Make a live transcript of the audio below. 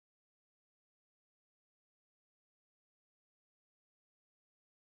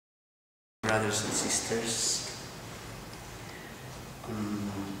brothers and sisters.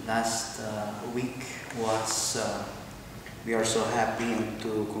 Last week was, we are so happy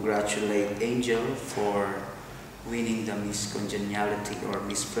to congratulate Angel for winning the Miss Congeniality or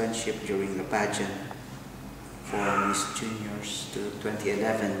Miss Friendship during the pageant for Miss Juniors to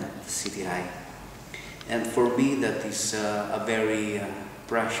 2011 at the City High. And for me, that is a very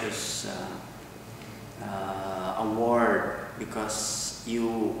precious award, because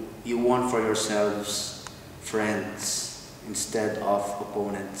you won for yourselves friends instead of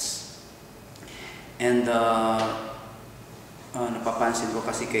opponents. And napapansin ko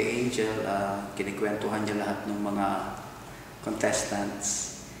kasi kay Angel, kinikwentuhan niya lahat ng mga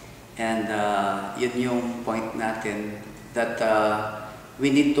contestants. And yun yung point natin, that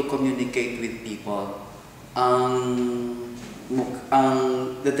we need to communicate with people.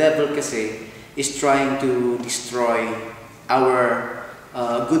 The devil kasi is trying to destroy our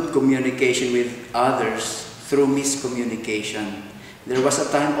good communication with others through miscommunication. There was a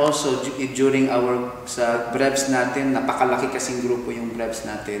time also during our sa brevs natin, napakalaki kasing grupo yung brevs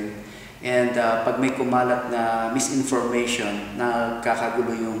natin. And pag may kumalat na misinformation,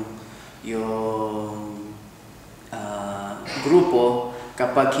 nakakagulo yung grupo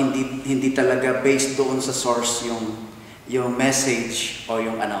kapag hindi talaga based doon sa source yung message o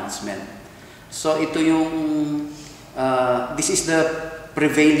yung announcement. So ito yung this is the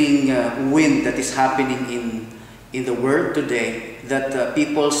prevailing wind that is happening in the world today, that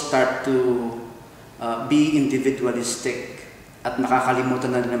people start to be individualistic at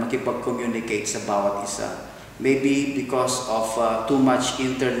nakakalimutan na makipag-communicate sa bawat isa. Maybe because of too much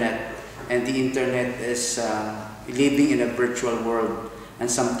internet, and the internet is living in a virtual world. And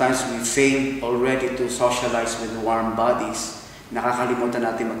sometimes we fail already to socialize with warm bodies. Nakakalimutan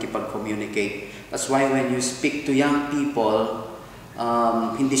natin makipag-communicate. That's why when you speak to young people,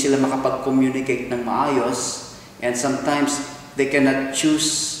 hindi sila makapag-communicate ng maayos, and sometimes they cannot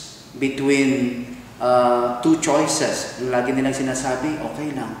choose between two choices. Lagi nilang sinasabi,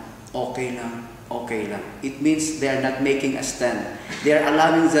 okay lang, okay lang, okay lang. It means they are not making a stand. They are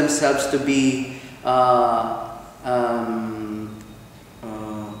allowing themselves to be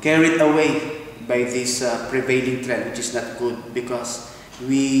carried away by this prevailing trend, which is not good, because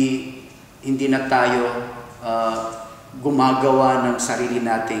hindi na tayo gumagawa ng sarili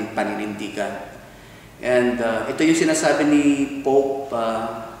nating paninindigan. And ito yung sinasabi ni Pope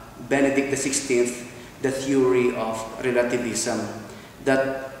Benedict XVI, the theory of relativism,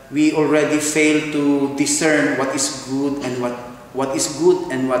 that we already fail to discern what is good and what is good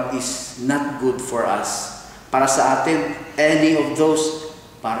and what is not good for us. Para sa atin, any of those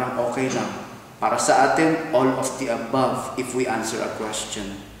parang okay lang. Para sa atin, all of the above if we answer a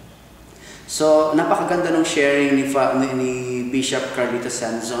question. So, napakaganda ng sharing ni Bishop Carlito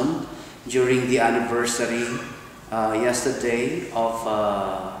Sanzon during the anniversary yesterday of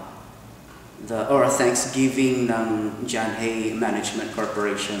Thanksgiving ng John Hay Management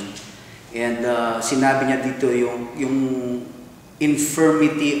Corporation. And sinabi niya dito yung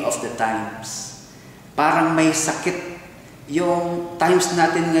infirmity of the times. Parang may sakit yung times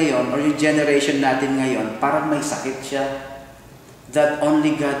natin ngayon, or yung generation natin ngayon, parang may sakit siya that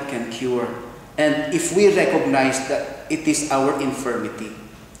only God can cure. And if we recognize that it is our infirmity,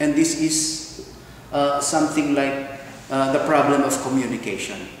 and this is something like the problem of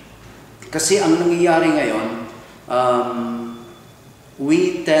communication. Kasi ang nangyayari ngayon,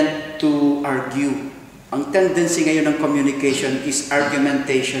 we tend to argue. Ang tendency ngayon ng communication is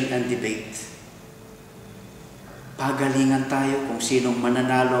argumentation and debate. Pagalingan tayo kung sinong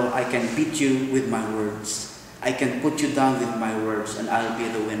mananalo. I can beat you with my words. I can put you down with my words and I'll be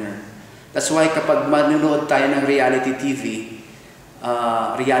the winner. That's why kapag manunood tayo ng reality TV,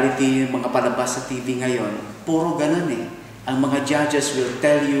 mga palabas sa TV ngayon, puro ganun eh. Ang mga judges will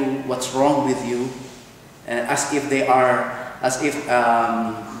tell you what's wrong with you, as if they are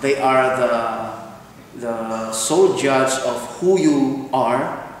the sole judge of who you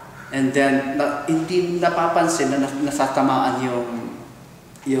are. And then, hindi napapansin na nasatamaan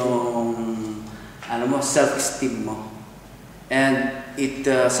yung self-esteem mo. And it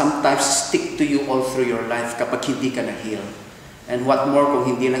sometimes stick to you all through your life kapag hindi ka na-heal. And what more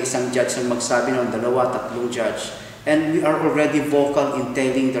kung hindi lang isang judge ang magsabi ng dalawa, tatlong judge. And we are already vocal in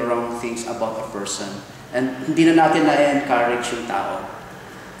telling the wrong things about a person. And hindi na natin na-encourage yung tao.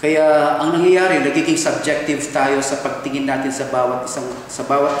 Kaya ang nangyayari, nagiging subjective tayo sa pagtingin natin sa bawat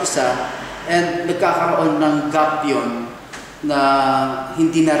isa, and nagkakaroon ng gap yun na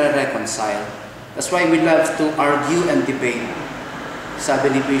hindi nare-reconcile. That's why we love to argue and debate,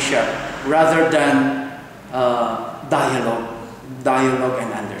 sabi ni Bishop, rather than dialogue and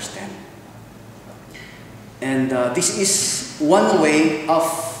understand. And this is one way of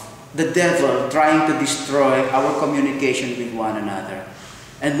the devil trying to destroy our communication with one another,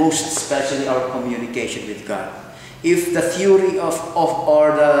 and most especially our communication with God. If the theory or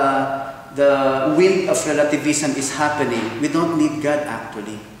the wind of relativism is happening, we don't need God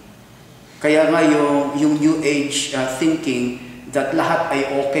actually. Kaya nga yung New Age thinking that lahat ay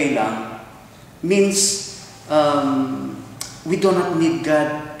okay lang means we do not need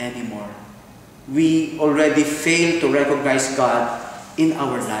God anymore. We already fail to recognize God in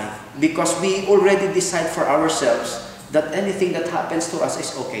our life because we already decide for ourselves that anything that happens to us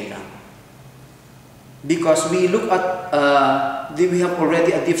is okay lang. Because we look at, we have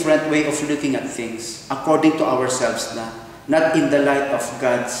already a different way of looking at things according to ourselves na, not in the light of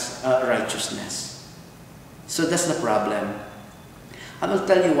God's righteousness. So that's the problem. I will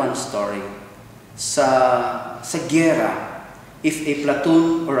tell you one story. Sa giyera, if a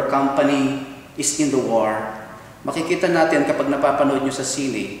platoon or a company is in the war, makikita natin kapag napapanood nyo sa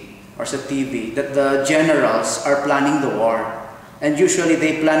sine or sa TV that the generals are planning the war. And usually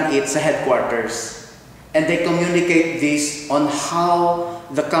they plan it sa headquarters. And they communicate this on how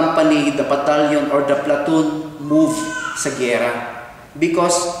the company, the battalion, or the platoon move sa giyera.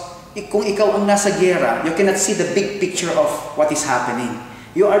 Because kung ikaw ang nasa giyera, you cannot see the big picture of what is happening.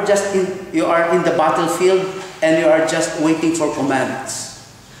 You are in the battlefield and you are just waiting for commands.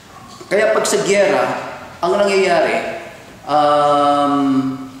 Kaya pag sa giyera, ang nangyayari,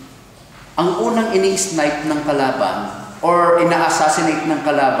 ang unang ini-snipe ng kalaban or ina-assassinate ng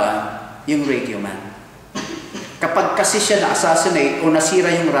kalaban, yung radio man. Kapag kasi siya na-assassinate o nasira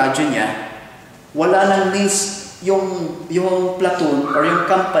yung radyo niya, wala nang means yung platoon or yung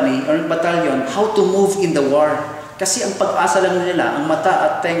company or yung battalion how to move in the war. Kasi ang pag-asa lang nila, ang mata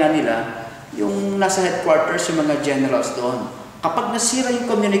at tenga nila, yung nasa headquarters, yung mga generals doon. Kapag nasira yung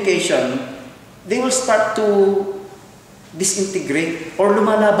communication, they will start to disintegrate or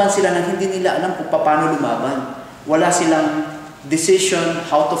lumalaban sila nang hindi nila alam kung paano lumaban. Wala silang decision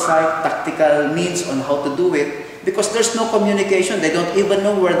how to fight, tactical means on how to do it. Because there's no communication, they don't even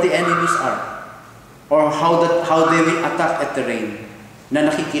know where the enemies are or how they will attack at terrain na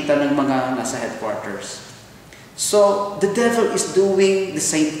nakikita ng mga nasa headquarters. So the devil is doing the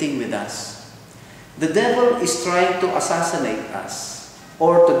same thing with us. The devil is trying to assassinate us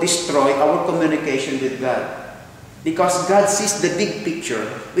or to destroy our communication with God. Because God sees the big picture.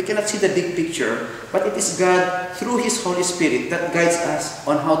 We cannot see the big picture, but it is God through His Holy Spirit that guides us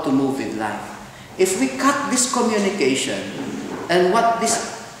on how to move in life. If we cut this communication, and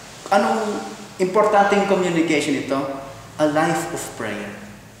anong importanteng communication ito? A life of prayer.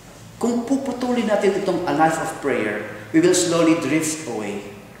 Kung puputulin natin itong a life of prayer, we will slowly drift away.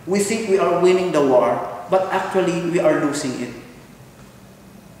 We think we are winning the war, but actually we are losing it.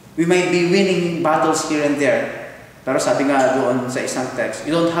 We might be winning battles here and there, pero sabi nga doon sa isang text,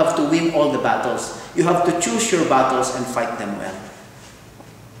 you don't have to win all the battles. You have to choose your battles and fight them well.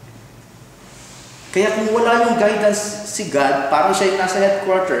 Kaya kung wala yung guidance si God, parang siya yung nasa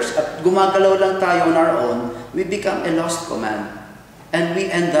headquarters at gumagalaw lang tayo on our own, we become a lost command. And we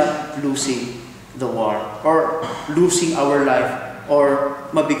end up losing the war or losing our life or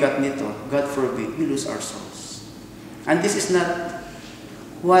mabigat nito, God forbid, we lose our souls. And this is not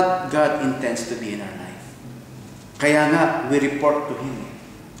what God intends to be in our life. Kaya nga, we report to Him.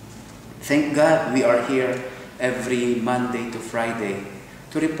 Thank God we are here every Monday to Friday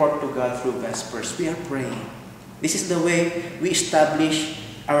to report to God through Vespers. We are praying. This is the way we establish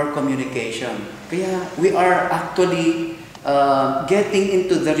our communication. Kaya we are actually getting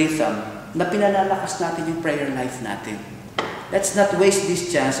into the rhythm na pinalalakas natin yung prayer life natin. Let's not waste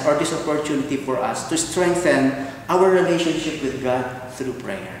this chance or this opportunity for us to strengthen our relationship with God through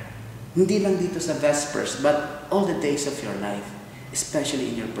prayer. Hindi lang dito sa Vespers, but all the days of your life,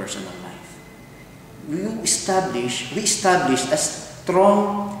 especially in your personal life. We establish a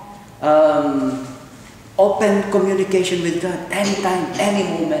strong, open communication with God anytime, any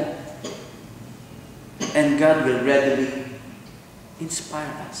moment. And God will readily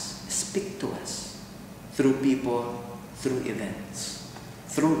inspire us, speak to us through people, through events,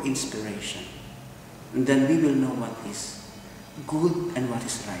 through inspiration. And then we will know what is good and what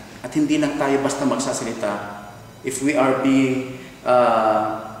is right. At hindi lang tayo basta magsasalita if we are being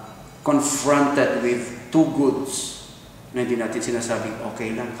confronted with two goods na hindi natin sinasabing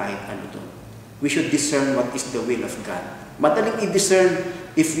okay lang kahit ano doon. We should discern what is the will of God. Madaling i-discern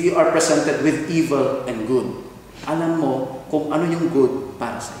if you are presented with evil and good. Alam mo kung ano yung good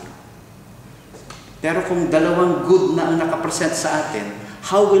para sa iyo. Pero kung dalawang good na ang nakapresent sa atin,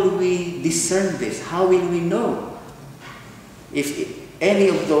 how will we discern this? How will we know? If any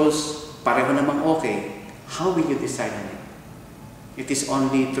of those pareho namang okay, how will you decide on it? It is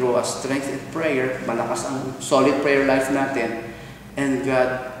only through a strength in prayer, malakas ang solid prayer life natin,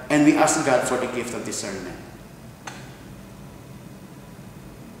 and we ask God for the gift of discernment.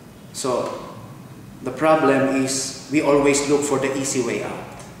 So, the problem is we always look for the easy way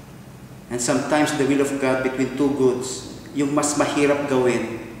out. And sometimes the will of God between two goods, yung mas mahirap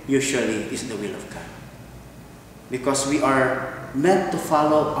gawin, usually is the will of God. Because we are meant to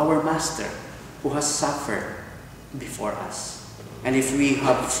follow our Master who has suffered before us. And if we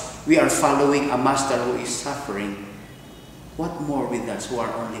are following a Master who is suffering, what more with us who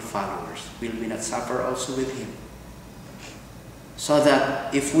are only followers? Will we not suffer also with Him? So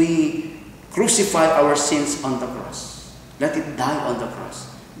that if we crucify our sins on the cross, let it die on the cross,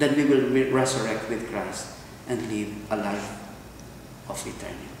 then we will resurrect with Christ and live a life of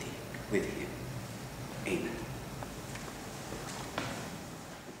eternity with Him. Amen.